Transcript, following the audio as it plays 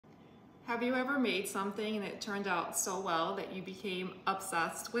Have you ever made something and it turned out so well that you became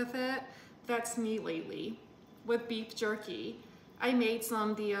obsessed with it? That's me lately with beef jerky. I made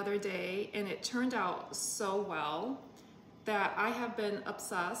some the other day and it turned out so well that I have been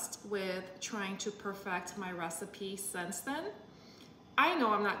obsessed with trying to perfect my recipe since then. I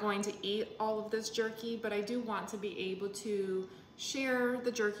know I'm not going to eat all of this jerky, but I do want to be able to share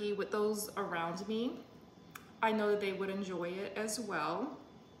the jerky with those around me. I know that they would enjoy it as well.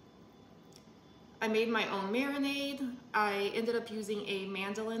 I made my own marinade. I ended up using a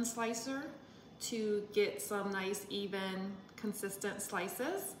mandolin slicer to get some nice, even, consistent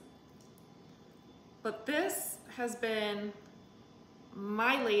slices. But this has been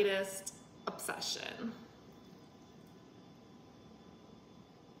my latest obsession.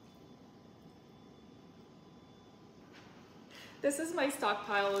 This is my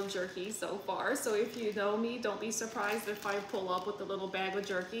stockpile of jerky so far, so if you know me, don't be surprised if I pull up with a little bag of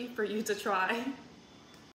jerky for you to try.